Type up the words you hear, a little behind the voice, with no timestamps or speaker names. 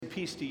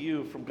peace to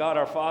you from God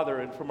our Father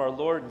and from our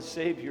Lord and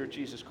Savior,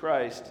 Jesus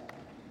Christ.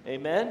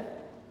 Amen?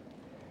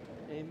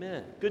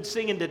 Amen. Good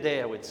singing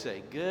today, I would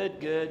say.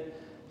 Good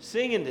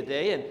singing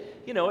today. And,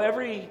 you know,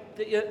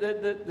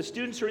 the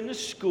students are in the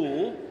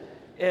school,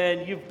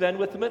 and you've been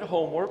with them at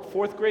homework.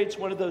 Fourth grade's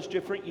one of those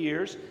different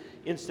years.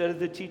 Instead of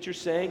the teacher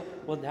saying,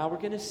 well, now we're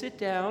going to sit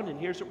down, and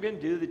here's what we're going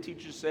to do, the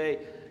teachers say,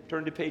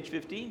 turn to page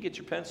 15, get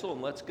your pencil,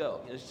 and let's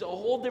go. It's a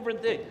whole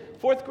different thing.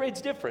 Fourth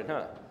grade's different,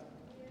 huh?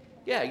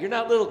 Yeah, you're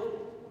not little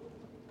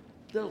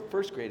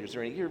first graders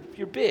or anything.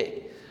 You're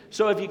big.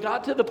 So have you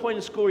got to the point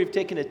in school where you've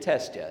taken a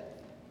test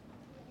yet?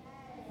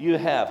 You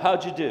have.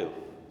 How'd you do?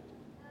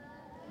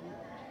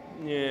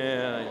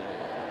 Yeah.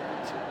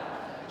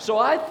 So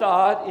I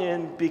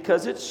thought,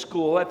 because it's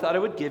school, I thought I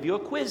would give you a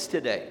quiz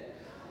today.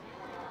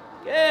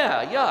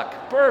 Yeah,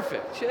 yuck,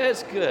 perfect.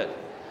 That's good.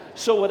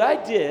 So what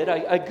I did,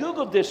 I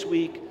Googled this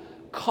week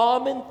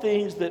common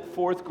things that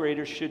fourth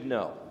graders should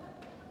know.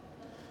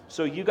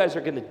 So you guys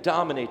are going to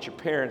dominate your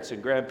parents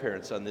and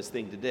grandparents on this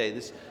thing today.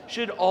 This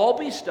should all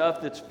be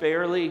stuff that's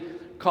fairly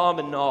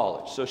common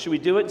knowledge. So should we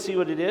do it and see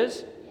what it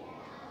is?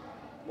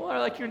 Well, I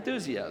like your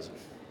enthusiasm.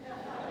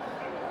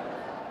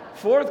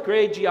 Fourth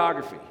grade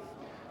geography.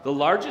 The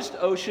largest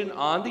ocean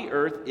on the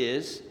earth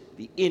is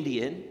the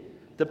Indian,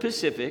 the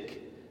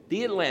Pacific,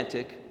 the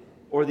Atlantic,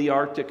 or the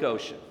Arctic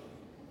Ocean.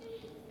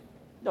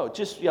 No,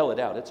 just yell it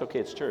out. It's okay,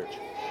 it's church.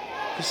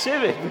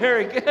 Pacific,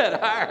 very good. All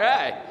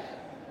right.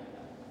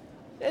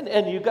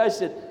 And you guys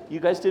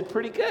did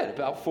pretty good.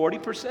 About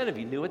 40% of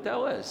you knew what that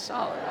was.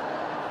 Solid.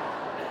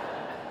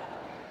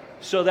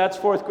 So that's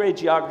fourth grade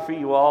geography.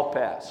 You all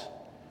pass.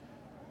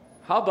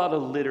 How about a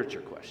literature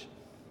question?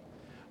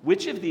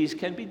 Which of these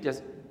can be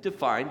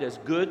defined as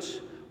goods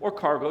or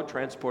cargo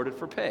transported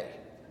for pay?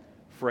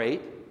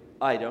 Freight,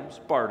 items,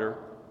 barter,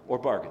 or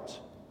bargains?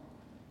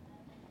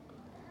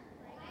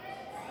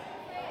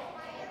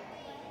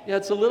 Yeah,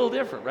 it's a little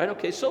different, right?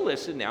 Okay, so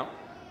listen now.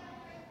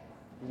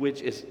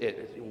 Which is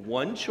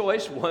one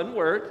choice, one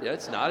word. Yeah,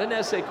 it's not an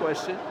essay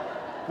question.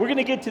 We're going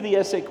to get to the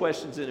essay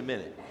questions in a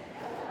minute.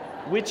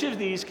 Which of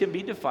these can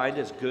be defined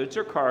as goods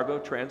or cargo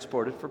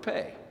transported for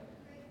pay?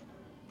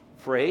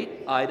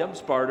 Freight, items,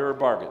 barter, or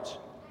bargains?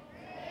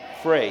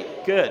 Freight.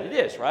 Good. It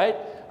is, right?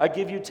 I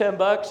give you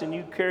 $10 and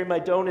you carry my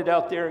donut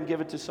out there and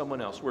give it to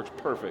someone else. Works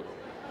perfect.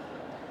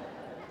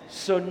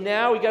 So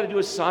now we got to do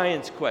a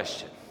science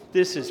question.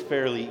 This is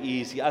fairly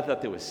easy. I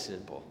thought that was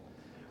simple.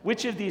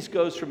 Which of these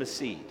goes from a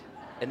seed?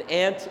 An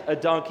ant, a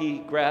donkey,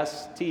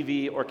 grass,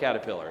 TV, or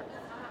caterpillar?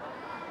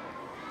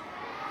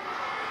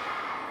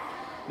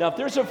 Now, if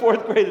there's a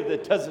fourth grader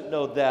that doesn't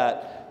know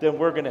that, then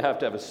we're going to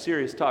have a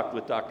serious talk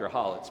with Dr.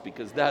 Hollitz,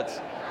 because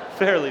that's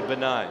fairly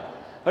benign.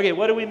 Okay,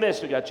 what do we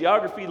miss? We got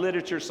geography,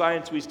 literature,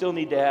 science. We still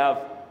need to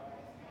have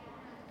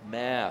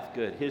math.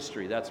 Good.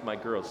 History. That's my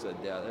girl said.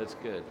 Yeah, that's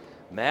good.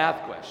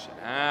 Math question.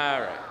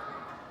 All right.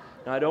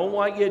 Now, I don't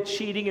want you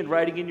cheating and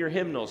writing in your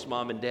hymnals,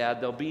 Mom and Dad.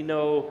 There'll be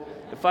no...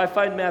 If I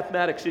find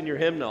mathematics in your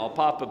hymnal, I'll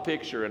pop a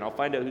picture and I'll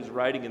find out who's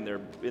writing in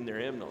their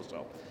hymnal.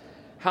 So,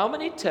 how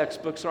many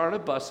textbooks are on a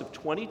bus of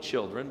 20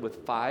 children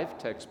with 5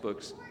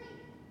 textbooks?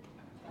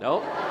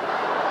 No?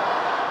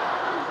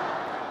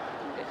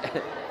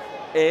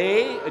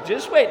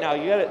 Just wait now.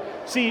 You got to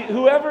see,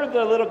 whoever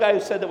the little guy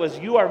who said that was,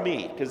 you are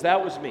me, because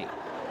that was me.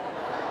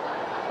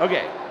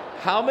 Okay.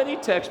 How many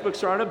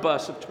textbooks are on a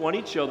bus of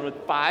 20 children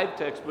with 5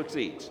 textbooks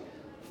each?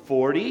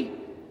 40,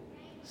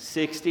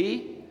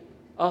 60,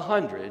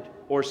 100,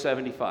 or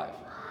 75?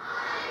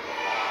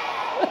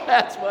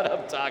 That's what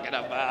I'm talking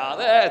about.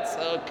 That's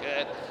so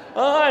good.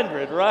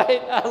 100,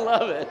 right? I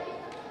love it.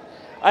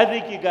 I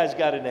think you guys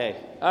got an A.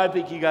 I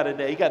think you got an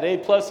A. You got an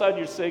A plus on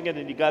your singing,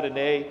 and you got an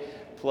A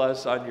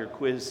plus on your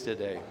quiz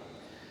today.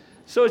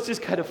 So it's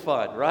just kind of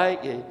fun,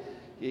 right?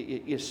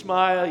 You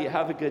smile, you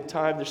have a good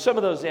time. There's some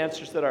of those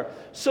answers that are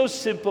so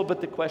simple,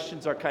 but the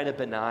questions are kind of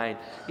benign.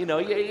 You know,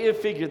 you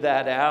figure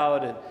that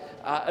out, and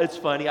it's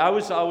funny. I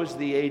was always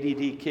the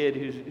ADD kid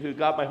who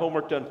got my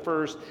homework done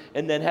first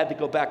and then had to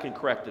go back and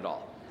correct it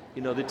all.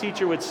 You know, the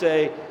teacher would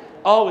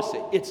always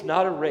say, it's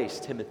not a race,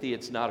 Timothy,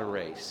 it's not a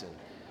race. And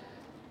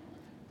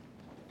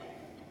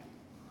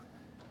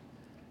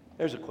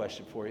there's a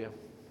question for you.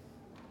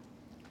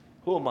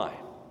 Who am I?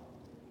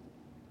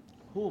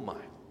 Who am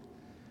I?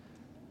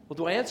 Well,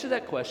 do I answer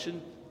that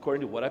question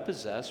according to what I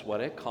possess, what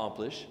I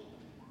accomplish?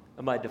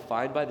 Am I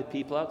defined by the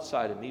people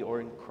outside of me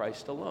or in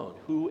Christ alone?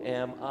 Who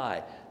am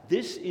I?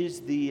 This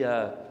is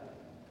the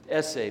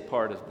essay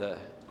part of the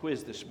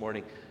quiz this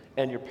morning,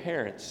 and your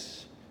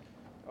parents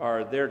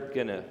they're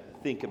going to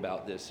think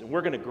about this. And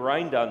we're going to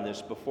grind on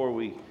this before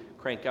we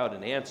crank out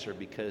an answer,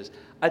 because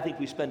I think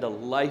we spend a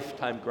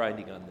lifetime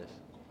grinding on this.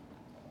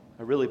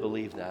 I really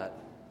believe that.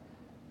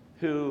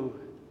 Who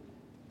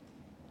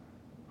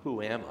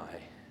am I?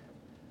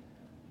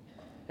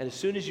 And as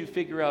soon as you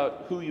figure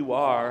out who you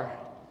are,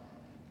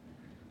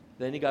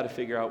 then you got to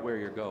figure out where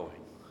you're going.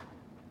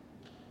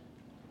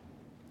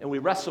 And we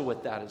wrestle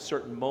with that at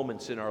certain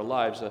moments in our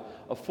lives.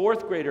 A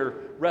fourth grader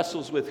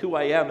wrestles with who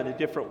I am in a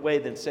different way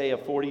than, say, a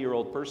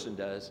 40-year-old person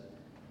does.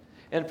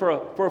 And for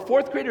a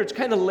fourth grader, it's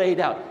kind of laid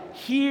out.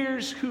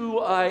 Here's who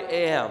I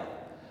am.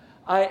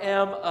 I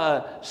am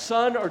a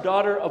son or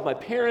daughter of my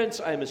parents.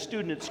 I am a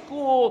student at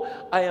school.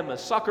 I am a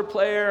soccer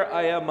player.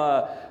 I am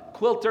a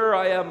quilter.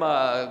 I am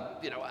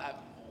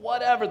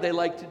whatever they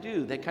like to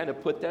do. They kind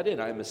of put that in.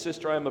 I am a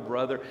sister. I am a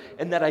brother.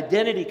 And that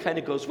identity kind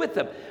of goes with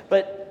them.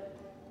 But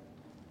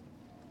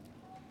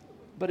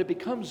it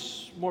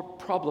becomes more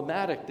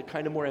problematic the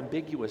kind of more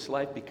ambiguous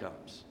life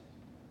becomes.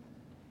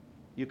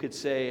 You could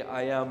say,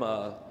 I am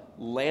a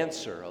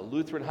Lancer, a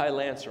Lutheran High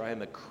Lancer. I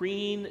am a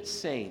Crean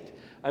Saint.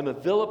 I'm a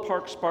Villa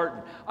Park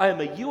Spartan. I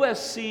am a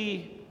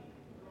USC.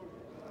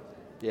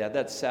 Yeah,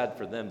 that's sad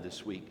for them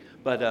this week.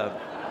 But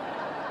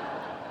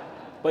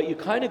you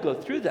kind of go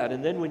through that,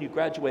 and then when you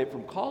graduate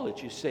from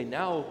college, you say,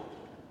 now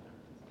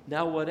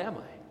what am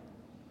I?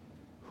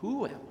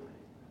 Who am I?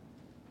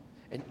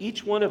 And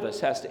each one of us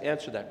has to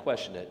answer that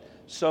question at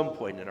some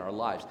point in our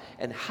lives.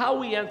 And how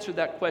we answer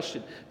that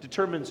question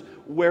determines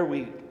where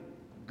we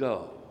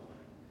go.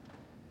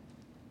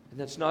 And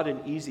that's not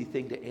an easy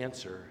thing to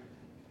answer.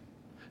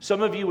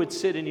 Some of you would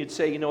sit and you'd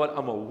say, you know what,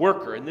 I'm a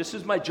worker, and this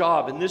is my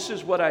job, and this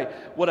is what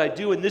I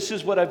do, and this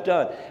is what I've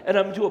done. And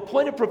I'm to a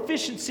point of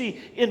proficiency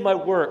in my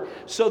work,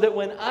 so that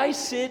when I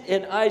sit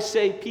and I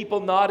say, people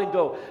nod and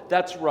go,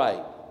 that's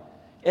right.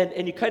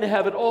 And you kind of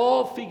have it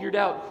all figured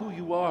out who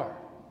you are.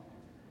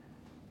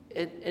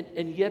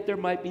 And yet there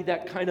might be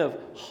that kind of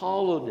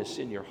hollowness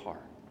in your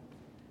heart.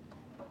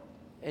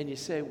 And you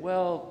say,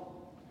 well,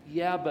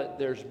 yeah, but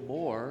there's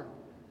more.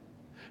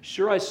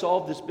 Sure, I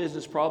solved this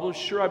business problem.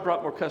 Sure, I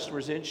brought more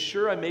customers in.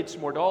 Sure, I made some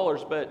more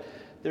dollars, but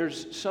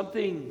there's still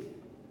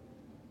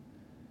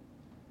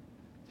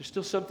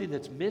something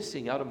that's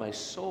missing out of my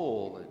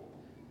soul, and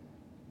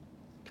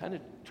kind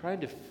of trying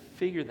to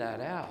figure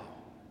that out.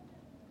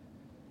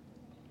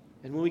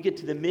 And when we get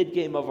to the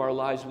mid-game of our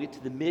lives, we get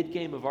to the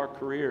mid-game of our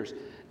careers,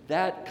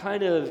 that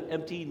kind of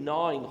empty,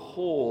 gnawing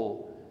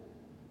hole,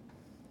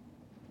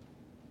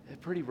 a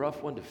pretty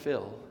rough one to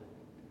fill.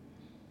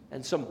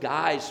 And some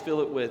guys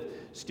fill it with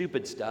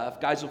stupid stuff.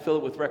 Guys will fill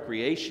it with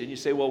recreation. You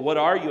say, well, what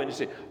are you? And you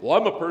say, well,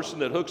 I'm a person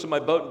that hooks in my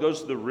boat and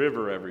goes to the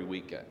river every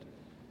weekend.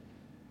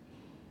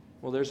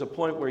 Well, there's a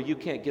point where you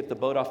can't get the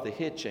boat off the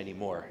hitch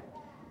anymore.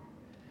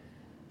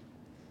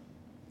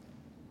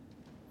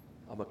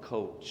 I'm a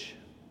coach.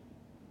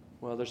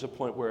 Well, there's a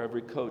point where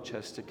every coach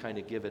has to kind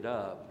of give it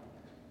up.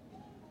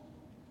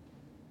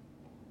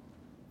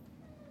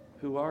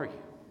 Who are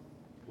you?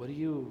 What are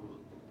you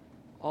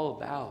all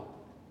about?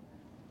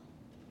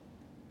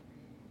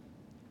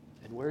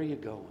 And where are you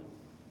going?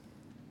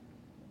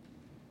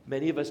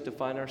 Many of us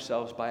define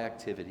ourselves by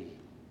activity.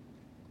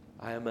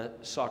 I am a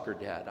soccer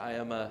dad. I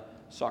am a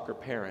soccer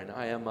parent.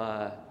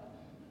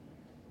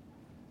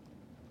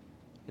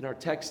 In our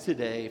text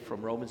today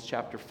from Romans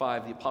chapter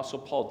 5, the Apostle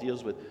Paul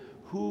deals with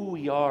who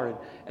we are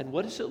and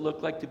what does it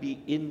look like to be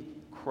in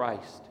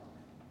Christ.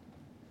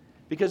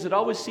 Because it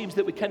always seems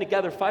that we kind of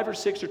gather 5 or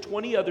 6 or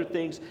 20 other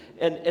things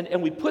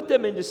and we put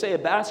them into, say, a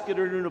basket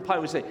or in a pile.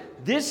 We say,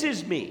 this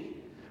is me.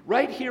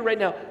 Right here, right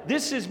now,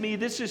 this is me,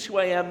 this is who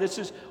I am, this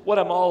is what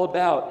I'm all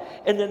about.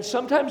 And then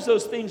sometimes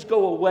those things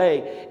go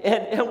away,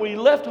 and we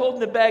left holding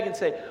the bag and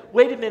say,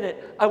 wait a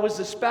minute, I was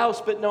a spouse,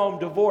 but now I'm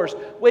divorced.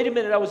 Wait a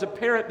minute, I was a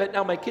parent, but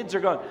now my kids are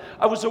gone.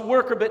 I was a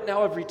worker, but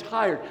now I've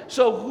retired.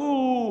 So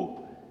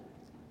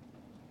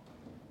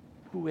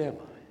who am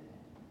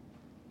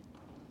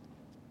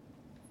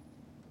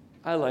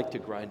I? I like to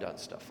grind on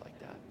stuff like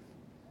that.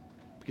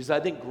 Because I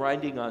think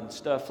grinding on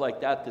stuff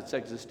like that that's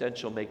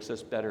existential makes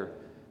us better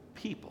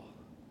people,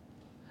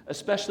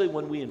 especially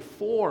when we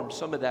inform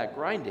some of that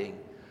grinding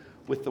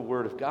with the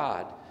Word of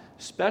God,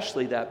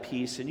 especially that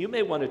piece. And you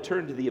may want to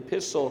turn to the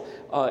epistle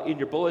in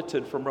your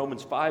bulletin from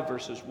Romans 5,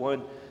 verses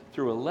 1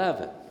 through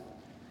 11.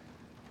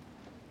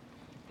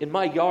 In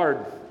my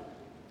yard,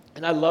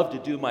 and I love to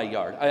do my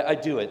yard. I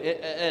do it.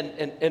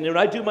 And when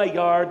I do my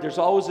yard, there's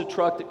always a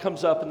truck that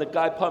comes up and the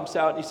guy pumps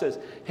out and he says,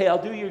 hey,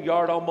 I'll do your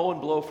yard, I'll mow and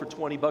blow for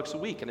 $20 a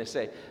week. And I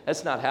say,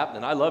 that's not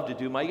happening. I love to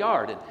do my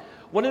yard. And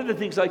one of the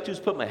things I like to do is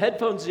put my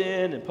headphones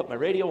in and put my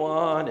radio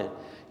on, and,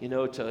 to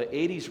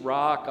 80s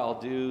rock, I'll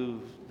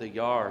do the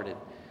yard. And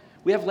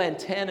we have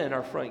lantana in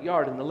our front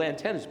yard, and the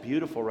lantana is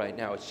beautiful right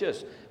now. It's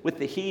just, with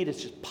the heat,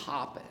 it's just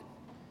popping.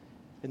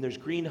 And there's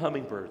green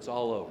hummingbirds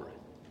all over it.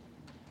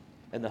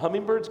 And the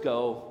hummingbirds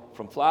go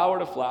from flower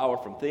to flower,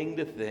 from thing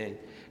to thing,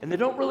 and they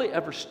don't really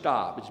ever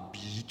stop. It's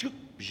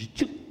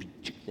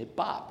they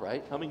bop,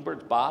 right?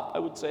 Hummingbirds bop, I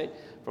would say,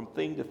 from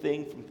thing to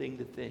thing, from thing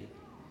to thing.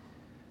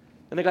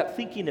 And I got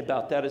thinking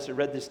about that as I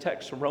read this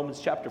text from Romans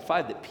chapter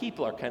 5, that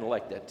people are kind of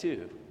like that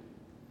too.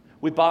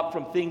 We bop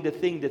from thing to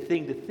thing to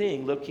thing to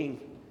thing, looking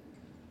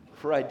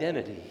for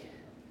identity.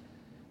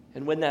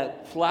 And when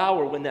that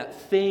flower, when that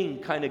thing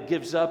kind of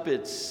gives up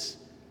its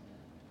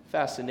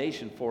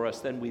fascination for us,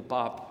 then we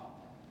bop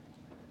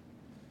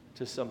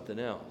to something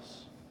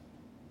else.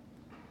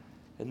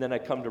 And then I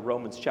come to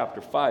Romans chapter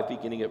 5,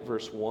 beginning at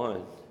verse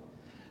 1.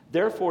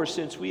 Therefore,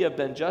 since we have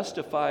been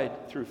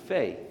justified through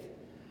faith,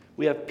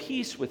 we have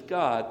peace with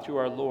God through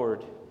our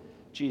Lord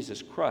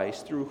Jesus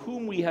Christ, through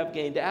whom we have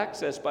gained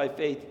access by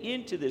faith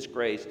into this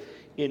grace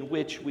in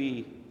which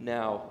we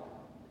now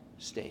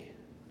stand.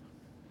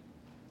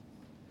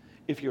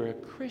 If you're a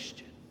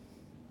Christian,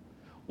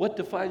 what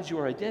defines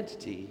your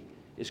identity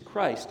is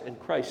Christ and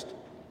Christ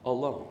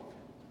alone.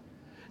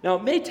 Now,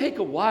 it may take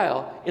a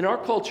while in our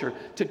culture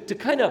to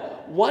kind of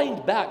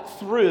wind back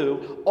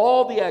through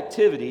all the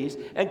activities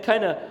and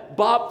kind of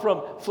bop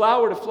from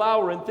flower to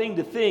flower and thing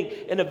to thing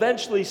and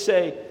eventually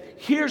say,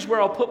 here's where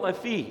I'll put my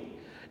feet,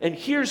 and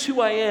here's who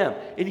I am,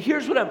 and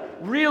here's what I'm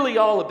really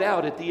all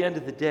about at the end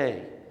of the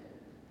day.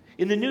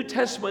 In the New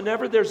Testament,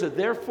 whenever there's a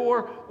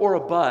therefore or a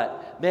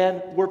but,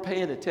 man, we're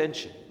paying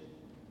attention.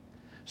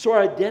 So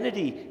our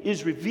identity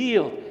is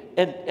revealed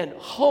and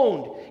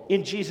honed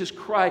in Jesus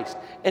Christ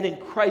and in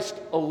Christ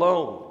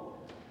alone.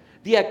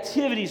 The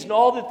activities and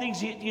all the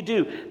things you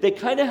do, they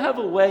kind of have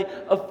a way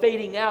of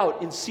fading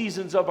out in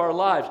seasons of our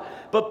lives.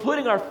 But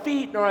putting our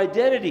feet and our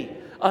identity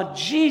on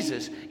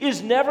Jesus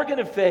is never going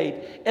to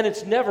fade, and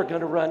it's never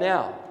going to run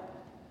out.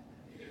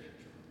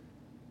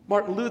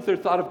 Martin Luther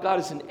thought of God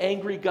as an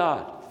angry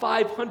God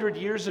 500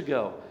 years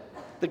ago.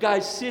 The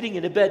guy's sitting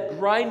in a bed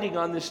grinding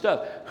on this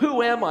stuff.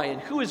 Who am I, and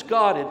who is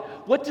God, and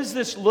what does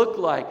this look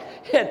like?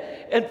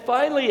 And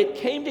finally it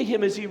came to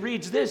him as he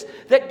reads this,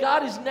 that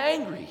God isn't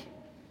angry.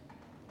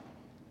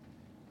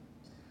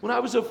 When I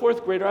was a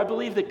fourth grader, I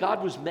believed that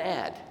God was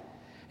mad,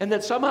 and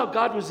that somehow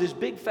God was this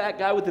big fat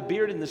guy with a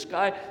beard in the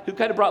sky who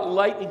kind of brought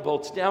lightning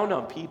bolts down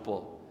on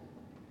people.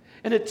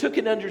 And it took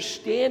an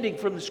understanding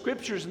from the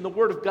Scriptures and the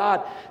Word of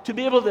God to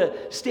be able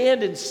to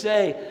stand and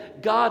say,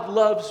 God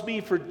loves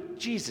me for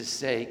Jesus'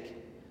 sake.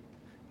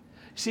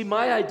 See,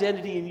 my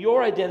identity and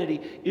your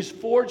identity is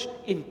forged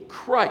in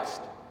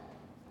Christ.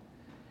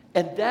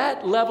 And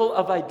that level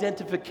of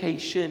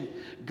identification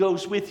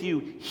goes with you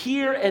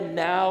here and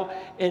now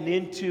and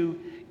into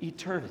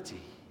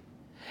eternity.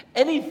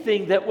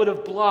 Anything that would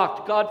have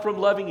blocked God from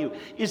loving you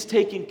is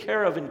taken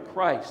care of in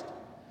Christ.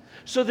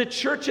 So the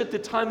church at the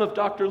time of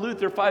Dr.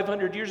 Luther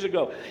 500 years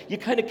ago, you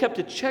kind of kept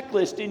a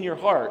checklist in your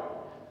heart.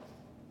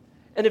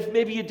 And if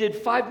maybe you did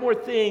 5 more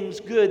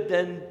things good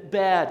than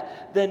bad,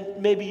 then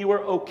maybe you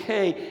were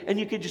okay. And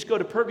you could just go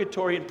to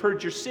purgatory and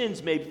purge your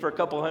sins maybe for a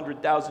couple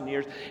 100,000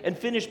 years and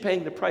finish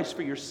paying the price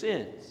for your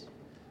sins.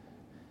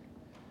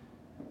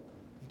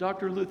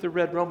 Dr. Luther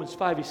read Romans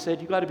 5. He said,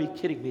 you got to be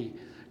kidding me.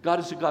 God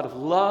is a God of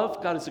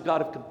love. God is a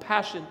God of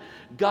compassion.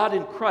 God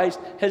in Christ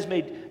has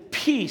made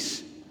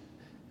peace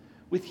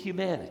with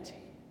humanity.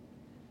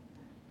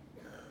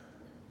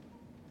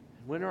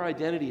 And when our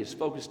identity is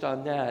focused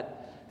on that,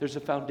 there's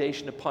a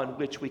foundation upon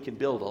which we can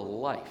build a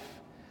life.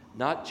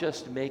 Not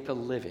just make a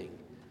living,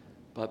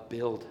 but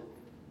build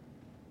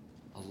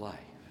a life.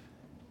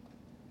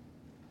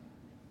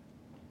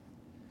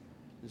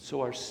 And so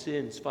our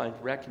sins find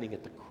reckoning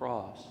at the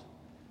cross.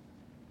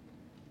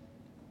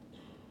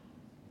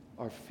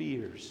 Our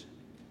fears,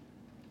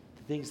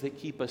 the things that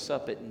keep us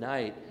up at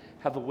night,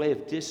 have a way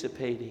of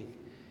dissipating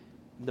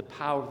in the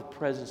power of the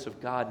presence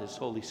of God and His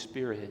Holy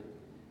Spirit.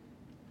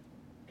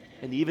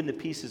 And even the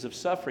pieces of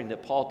suffering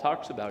that Paul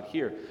talks about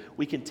here,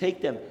 we can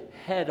take them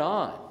head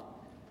on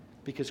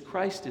because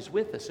Christ is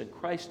with us and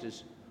Christ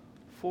is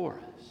for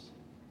us.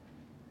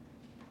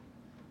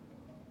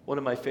 One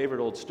of my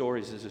favorite old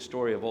stories is a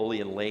story of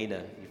Ole and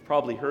Lena. You've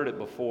probably heard it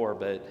before,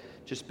 but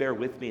just bear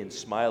with me and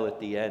smile at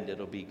the end.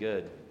 It'll be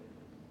good.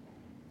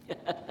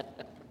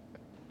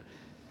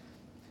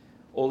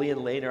 Ole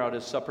and Lena are out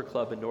at a supper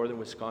club in northern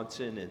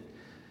Wisconsin, and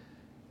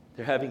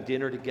they're having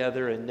dinner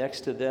together, and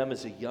next to them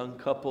is a young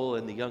couple,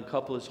 and the young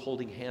couple is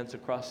holding hands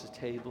across the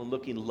table and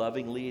looking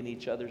lovingly in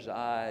each other's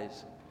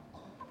eyes.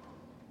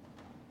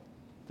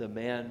 The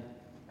man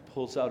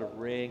pulls out a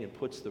ring and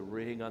puts the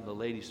ring on the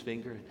lady's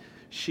finger.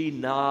 She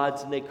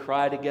nods, and they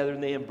cry together,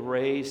 and they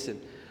embrace.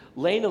 And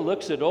Lena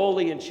looks at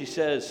Ole, and she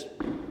says,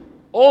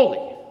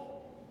 Ole,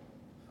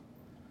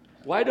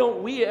 why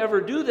don't we ever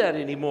do that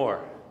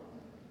anymore?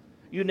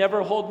 You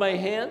never hold my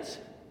hands?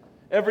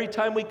 Every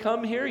time we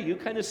come here, you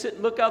kind of sit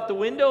and look out the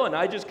window, and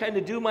I just kind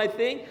of do my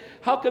thing.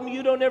 How come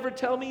you don't ever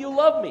tell me you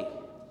love me?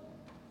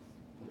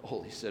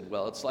 Ole said,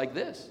 well, it's like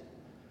this.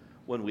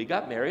 When we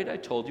got married, I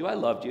told you I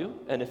loved you,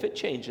 and if it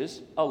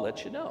changes, I'll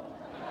let you know.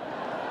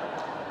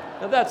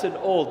 Now, that's an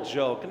old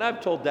joke, and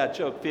I've told that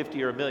joke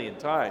 50 or a million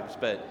times,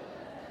 but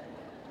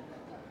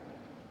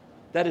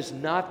that is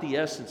not the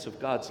essence of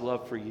God's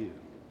love for you.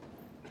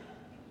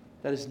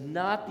 That is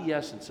not the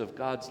essence of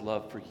God's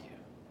love for you.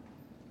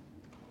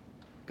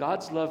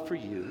 God's love for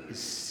you is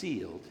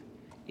sealed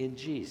in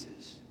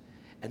Jesus.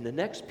 And the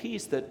next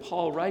piece that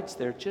Paul writes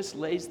there just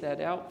lays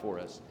that out for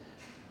us.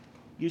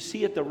 You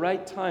see, at the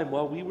right time,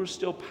 while we were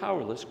still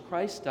powerless,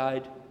 Christ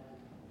died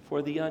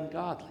for the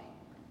ungodly.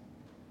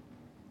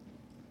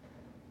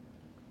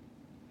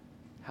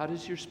 How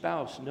does your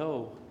spouse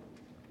know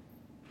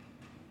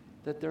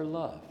that they're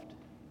loved?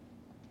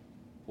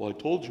 Well, I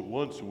told you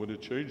once, and when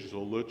it changes,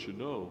 I'll let you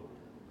know.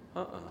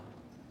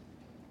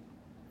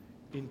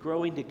 In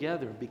growing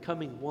together and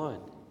becoming one,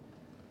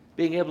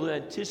 Being able to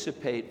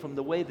anticipate from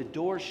the way the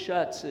door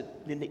shuts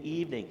in the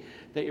evening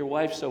that your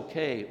wife's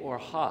okay or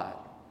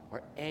hot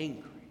or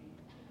angry.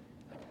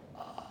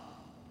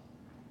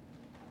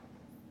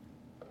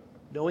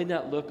 Knowing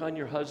that look on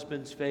your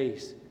husband's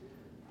face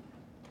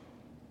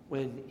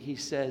when he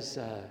says,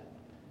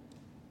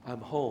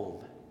 I'm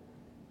home.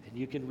 And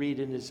you can read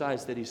in his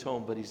eyes that he's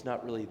home, but he's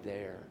not really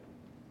there.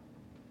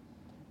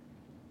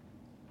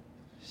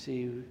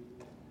 See,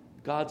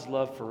 God's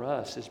love for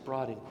us is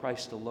brought in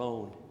Christ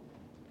alone.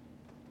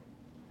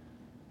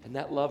 And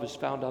that love is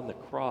found on the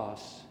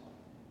cross.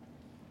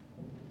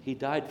 He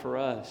died for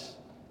us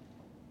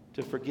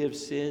to forgive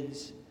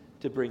sins,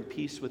 to bring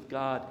peace with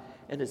God,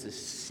 and as a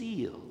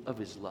seal of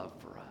his love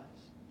for us.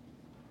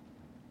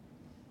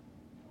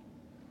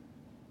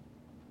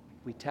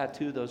 We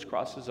tattoo those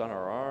crosses on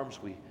our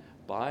arms. We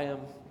buy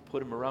them,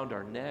 put them around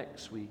our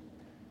necks.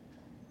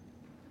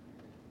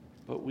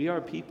 But we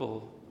are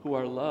people who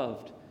are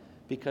loved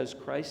because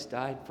Christ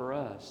died for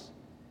us.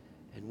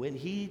 And when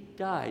he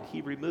died,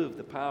 he removed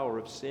the power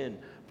of sin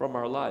from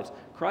our lives.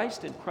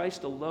 Christ and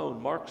Christ alone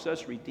marks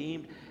us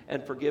redeemed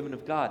and forgiven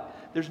of God.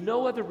 There's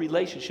no other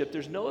relationship,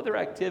 there's no other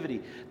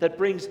activity that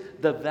brings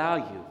the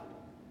value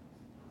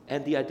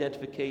and the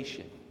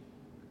identification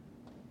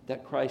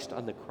that Christ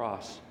on the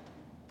cross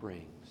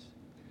brings.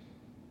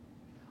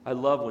 I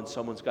love when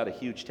someone's got a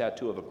huge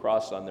tattoo of a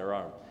cross on their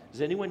arm.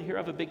 Does anyone here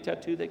have a big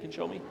tattoo they can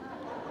show me?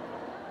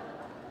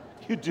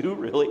 You do,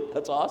 really?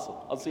 That's awesome.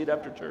 I'll see it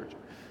after church.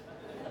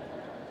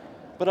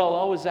 But I'll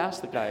always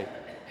ask the guy,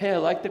 hey, I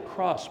like the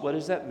cross. What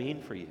does that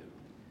mean for you?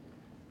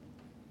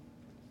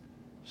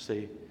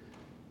 Say,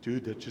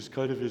 dude, that just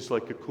kind of is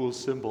like a cool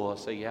symbol. I'll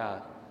say,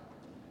 yeah.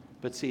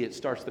 But see, it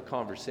starts the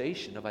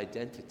conversation of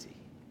identity.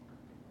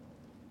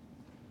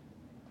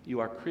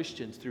 You are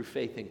Christians through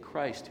faith in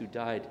Christ who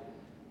died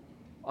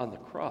on the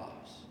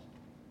cross.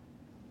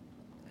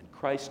 And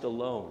Christ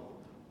alone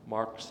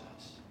marks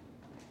us.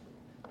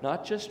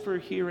 Not just for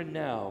here and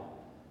now,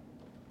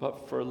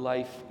 but for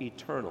life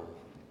eternal.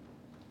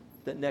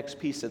 The next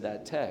piece of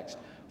that text.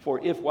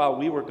 For if while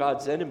we were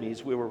God's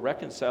enemies, we were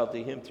reconciled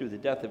to him through the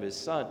death of his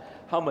Son,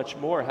 how much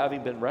more,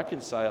 having been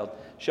reconciled,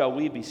 shall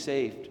we be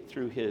saved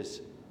through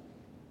his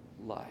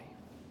life?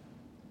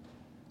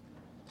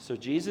 So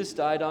Jesus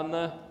died on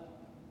the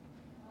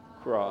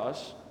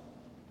cross,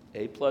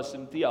 A+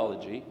 in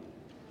theology.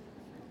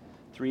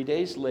 3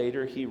 days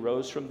later, he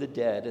rose from the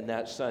dead, and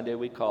that Sunday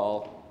we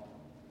call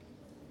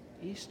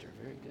Easter.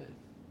 Very good.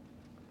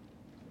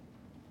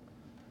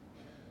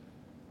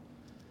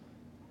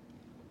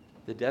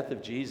 The death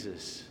of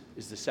Jesus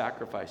is the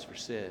sacrifice for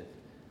sin,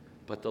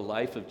 but the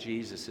life of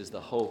Jesus is the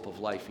hope of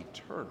life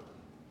eternal.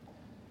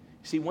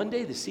 See, one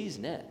day the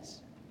season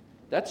ends.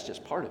 That's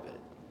just part of it.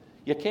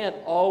 You can't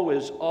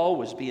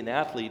always be an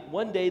athlete.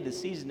 One day the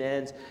season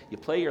ends, you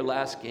play your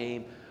last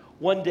game.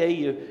 One day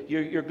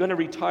you're going to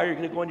retire, you're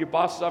going to go in your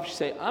boss's office, you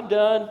say, I'm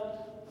done.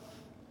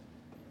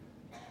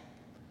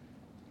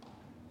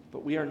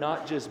 But we are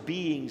not just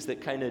beings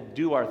that kind of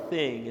do our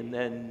thing and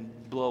then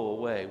blow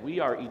away. We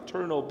are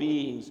eternal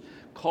beings,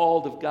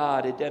 called of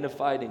God,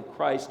 identified in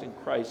Christ and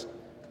Christ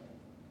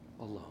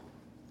alone.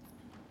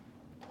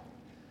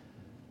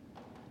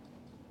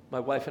 My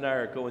wife and I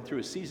are going through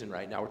a season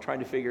right now. We're trying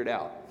to figure it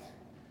out.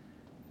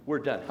 We're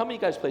done. How many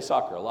of you guys play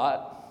soccer? A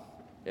lot?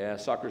 Yeah,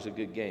 soccer's a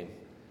good game.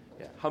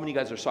 Yeah. How many of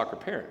you guys are soccer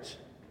parents?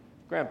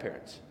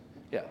 Grandparents?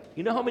 Yeah.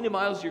 You know how many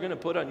miles you're going to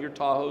put on your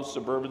Tahoes,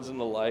 Suburbans, and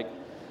the like?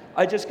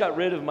 I just got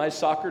rid of my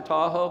soccer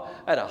Tahoe.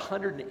 I had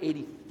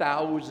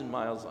 180,000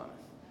 miles on it.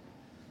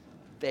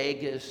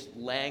 Vegas,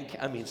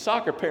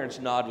 soccer parents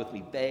nod with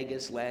me.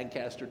 Vegas,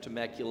 Lancaster,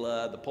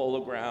 Temecula, the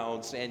Polo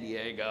Grounds, San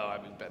Diego.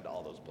 I've been to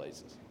all those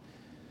places.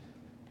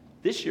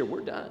 This year,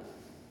 we're done.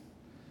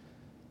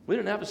 We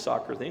didn't have a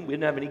soccer thing. We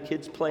didn't have any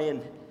kids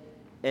playing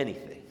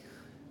anything.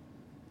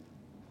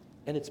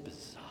 And it's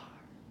bizarre.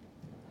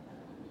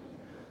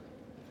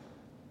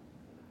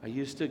 I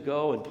used to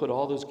go and put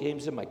all those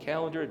games in my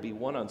calendar. It'd be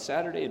one on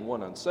Saturday and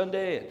one on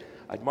Sunday. And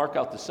I'd mark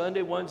out the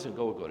Sunday ones and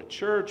go to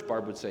church.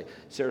 Barb would say,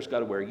 Sarah's got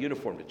to wear a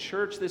uniform to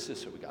church. This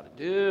is what we got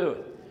to do.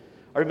 And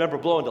I remember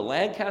blowing to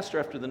Lancaster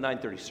after the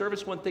 9:30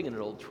 service one thing in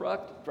an old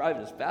truck,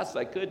 driving as fast as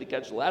I could to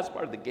catch the last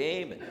part of the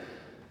game. And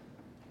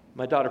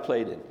my daughter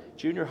played in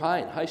junior high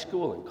and high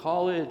school and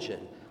college.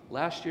 And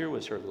last year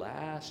was her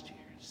last year.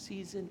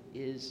 Season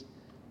is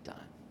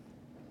done.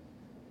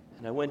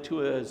 And I went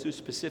to a Zeus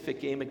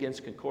Pacific game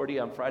against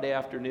Concordia on Friday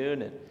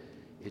afternoon,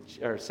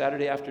 or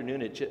Saturday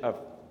afternoon,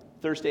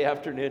 Thursday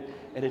afternoon,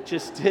 and it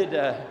just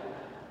did,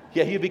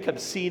 you become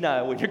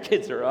senile when your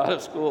kids are out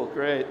of school,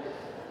 great.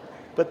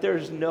 But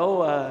there's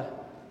no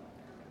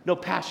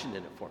passion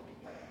in it for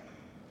me,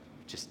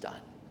 just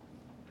done.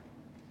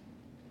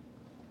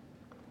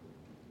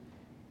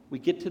 We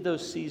get to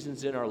those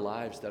seasons in our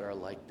lives that are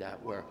like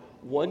that, where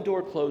one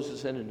door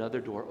closes and another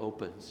door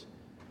opens.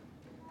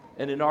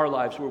 And in our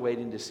lives, we're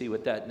waiting to see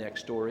what that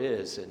next door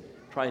is and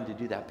trying to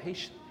do that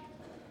patiently.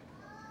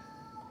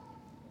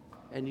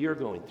 And you're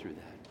going through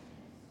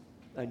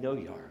that. I know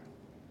you are.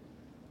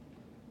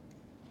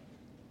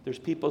 There's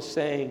people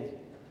saying,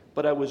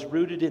 but I was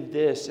rooted in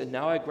this, and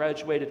now I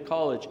graduated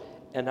college,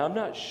 and I'm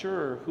not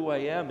sure who I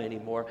am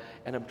anymore,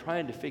 and I'm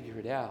trying to figure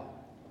it out.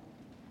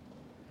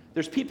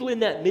 There's people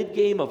in that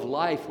mid-game of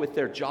life with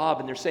their job,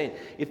 and they're saying,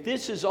 if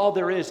this is all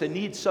there is, I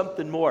need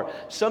something more,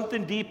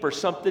 something deeper,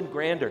 something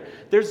grander.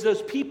 There's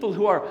those people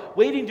who are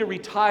waiting to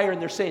retire,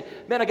 and they're saying,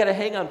 man, I got to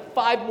hang on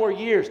 5 more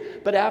years,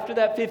 but after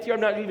that 5th year,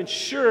 I'm not even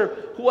sure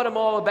what I'm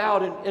all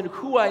about and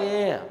who I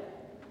am.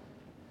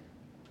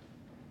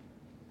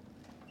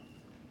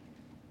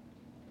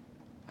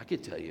 I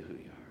could tell you who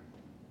you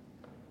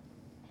are.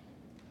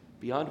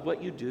 Beyond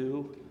what you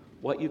do,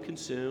 what you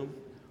consume,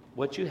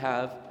 what you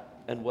have,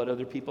 and what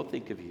other people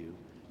think of you,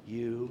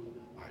 you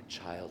are a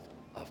child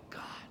of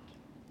God.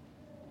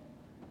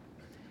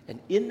 And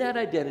in that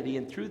identity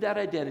and through that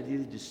identity,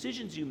 the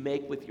decisions you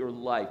make with your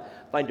life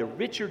find a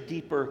richer,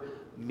 deeper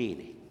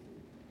meaning.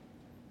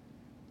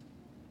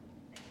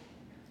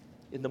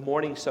 In the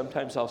morning,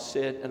 sometimes I'll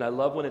sit, and I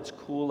love when it's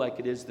cool like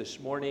it is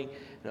this morning,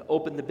 and I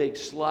open the big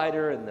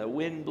slider, and the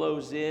wind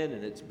blows in,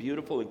 and it's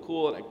beautiful and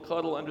cool, and I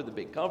cuddle under the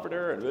big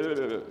comforter, and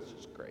it's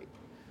just great.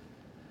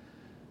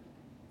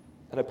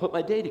 And I put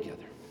my day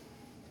together.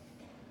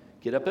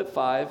 Get up at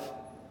 5,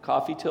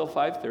 coffee till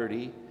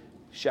 5:30,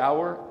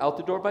 shower, out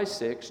the door by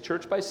 6,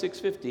 church by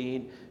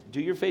 6:15, do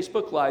your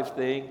Facebook Live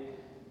thing,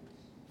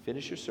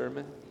 finish your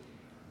sermon.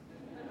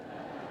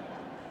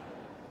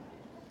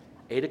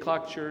 8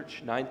 o'clock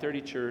church,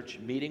 9:30 church,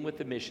 meeting with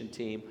the mission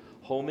team,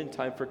 home in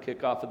time for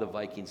kickoff of the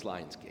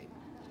Vikings-Lions game.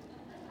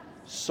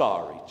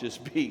 Sorry,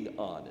 just being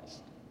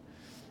honest.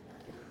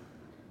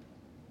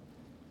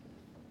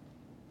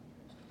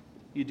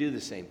 You do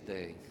the same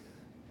thing.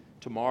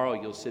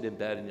 Tomorrow you'll sit in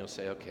bed and you'll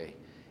say, okay,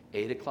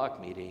 8 o'clock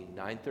meeting,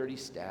 9:30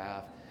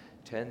 staff,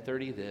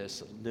 10:30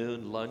 this,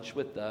 noon lunch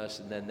with us,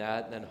 and then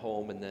that, and then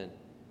home, and then.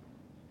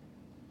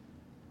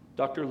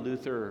 Dr.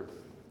 Luther,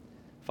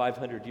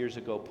 500 years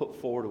ago, put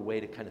forward a way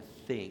to kind of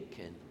think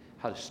and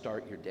how to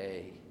start your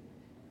day.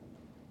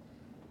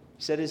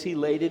 He said as he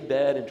laid in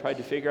bed and tried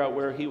to figure out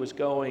where he was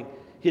going,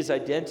 his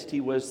identity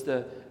was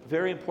the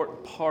very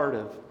important part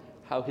of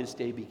how his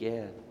day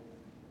began.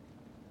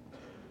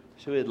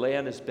 So he'd lay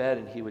on his bed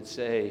and he would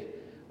say,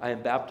 I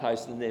am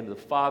baptized in the name of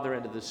the Father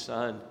and of the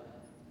Son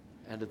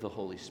and of the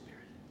Holy Spirit.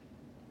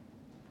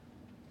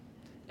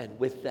 And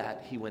with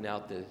that, he went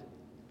out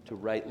to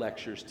write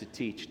lectures, to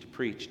teach, to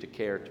preach, to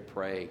care, to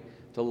pray,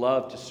 to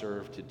love, to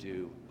serve, to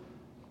do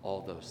all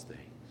those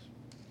things.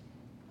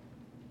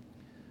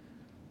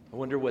 I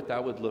wonder what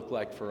that would look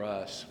like for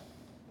us.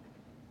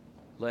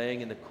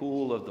 Laying in the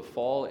cool of the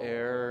fall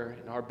air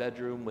in our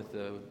bedroom with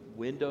the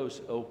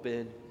windows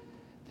open,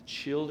 the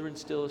children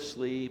still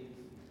asleep,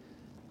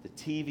 the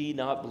TV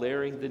not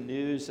blaring the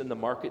news and the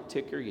market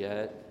ticker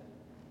yet.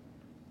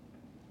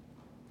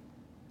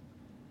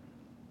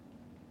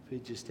 If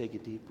you'd just take a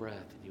deep breath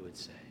and you would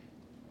say,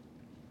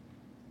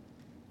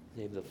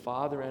 in the name of the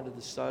Father and of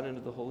the Son and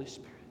of the Holy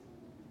Spirit,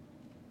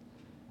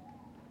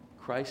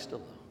 Christ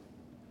alone,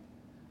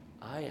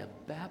 I am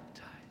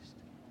baptized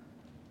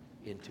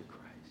into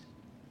Christ.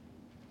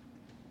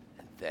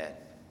 And then,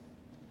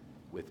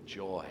 with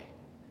joy,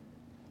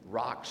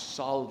 rock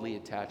solidly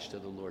attached to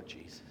the Lord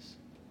Jesus,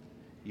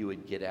 you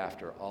would get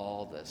after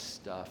all the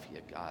stuff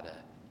you gotta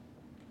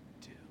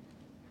do.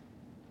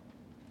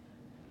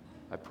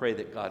 I pray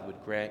that God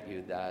would grant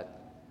you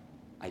that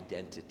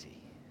identity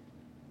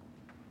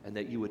and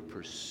that you would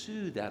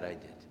pursue that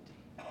identity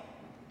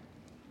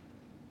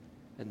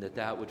and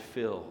that would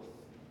fill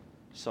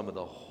some of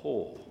the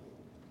hole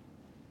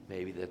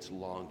maybe that's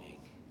longing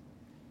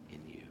in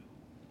you.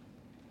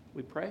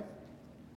 We pray?